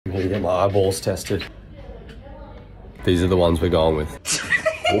gonna get my eyeballs tested. These are the ones we're going with.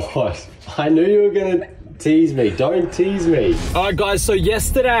 What? I knew you were gonna tease me. Don't tease me. All right, guys, so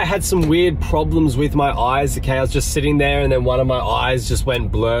yesterday I had some weird problems with my eyes, okay? I was just sitting there and then one of my eyes just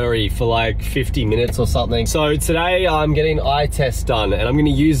went blurry for like 50 minutes or something. So today I'm getting an eye test done and I'm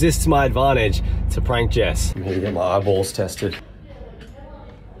gonna use this to my advantage to prank Jess. I'm gonna get my eyeballs tested.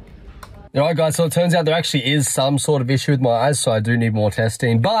 Alright guys, so it turns out there actually is some sort of issue with my eyes, so I do need more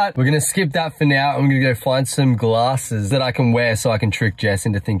testing. But we're gonna skip that for now. I'm gonna go find some glasses that I can wear so I can trick Jess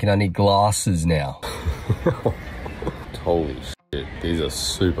into thinking I need glasses now. Holy shit, these are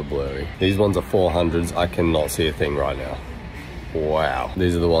super blurry. These ones are 400s. I cannot see a thing right now. Wow.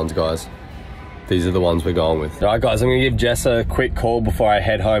 These are the ones, guys. These are the ones we're going with. Alright guys, I'm gonna give Jess a quick call before I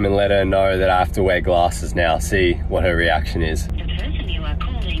head home and let her know that I have to wear glasses now. See what her reaction is.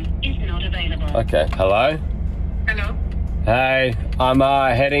 Okay, hello? Hello? Hey, I'm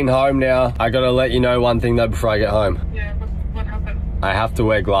heading home now. I gotta let you know one thing though before I get home. Yeah, what happened? I have to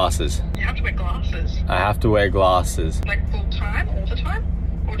wear glasses. You have to wear glasses? I have to wear glasses. Like full time, all the time?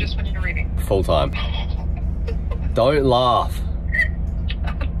 Or just when you're reading? Full time. Don't laugh.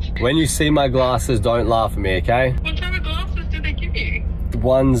 When you see my glasses, don't laugh at me, okay? What type of glasses do they give you? The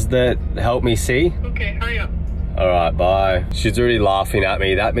ones that help me see. Okay, hurry up. Alright, bye. She's already laughing at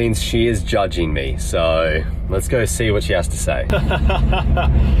me. That means she is judging me. So, let's go see what she has to say.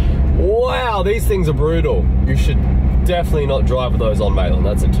 Wow, these things are brutal. You should definitely not drive with those on, Maitland.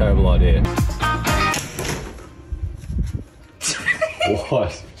 That's a terrible idea.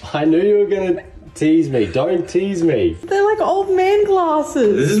 What? I knew you were gonna tease me. Don't tease me. They're like old man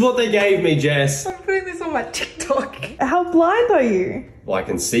glasses. This is what they gave me, Jess. I'm putting this on my TikTok. How blind are you? Well, I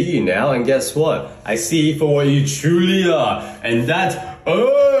can see you now, and guess what? I see you for what you truly are, and that's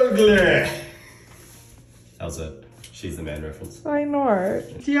ugly. How's it? She's the man reference. I know.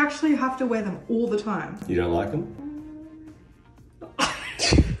 Do you actually have to wear them all the time? You don't like them? I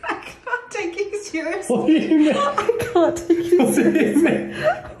can't take you seriously. What do you mean? I can't take you seriously.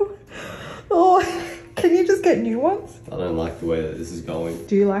 Oh, can you just get new ones? I don't like the way that this is going.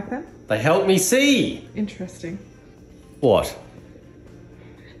 Do you like them? They help me see. Interesting. What?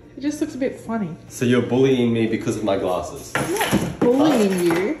 It just looks a bit funny. So you're bullying me because of my glasses? I'm not bullying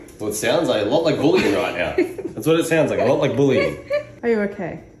you. Well, it sounds like a lot like bullying right now. That's what it sounds like, a lot like bullying. Are you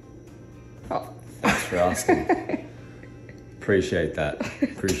okay? Oh. Thanks for asking. Appreciate that.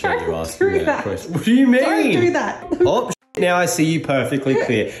 Appreciate you asking me that question. What do you mean? Don't do that. Oh, now I see you perfectly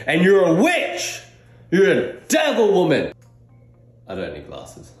clear. And you're a witch! You're a devil woman! I don't need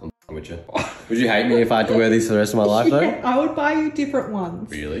glasses. I'm with you. Would you hate me if I had to wear these for the rest of my life though? Yeah, I would buy you different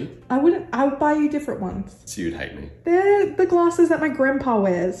ones. Really? I would buy you different ones. So you'd hate me? They're the glasses that my grandpa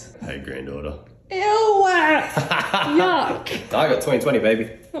wears. Hey, granddaughter. Ew! Yuck! I got 20/20, baby.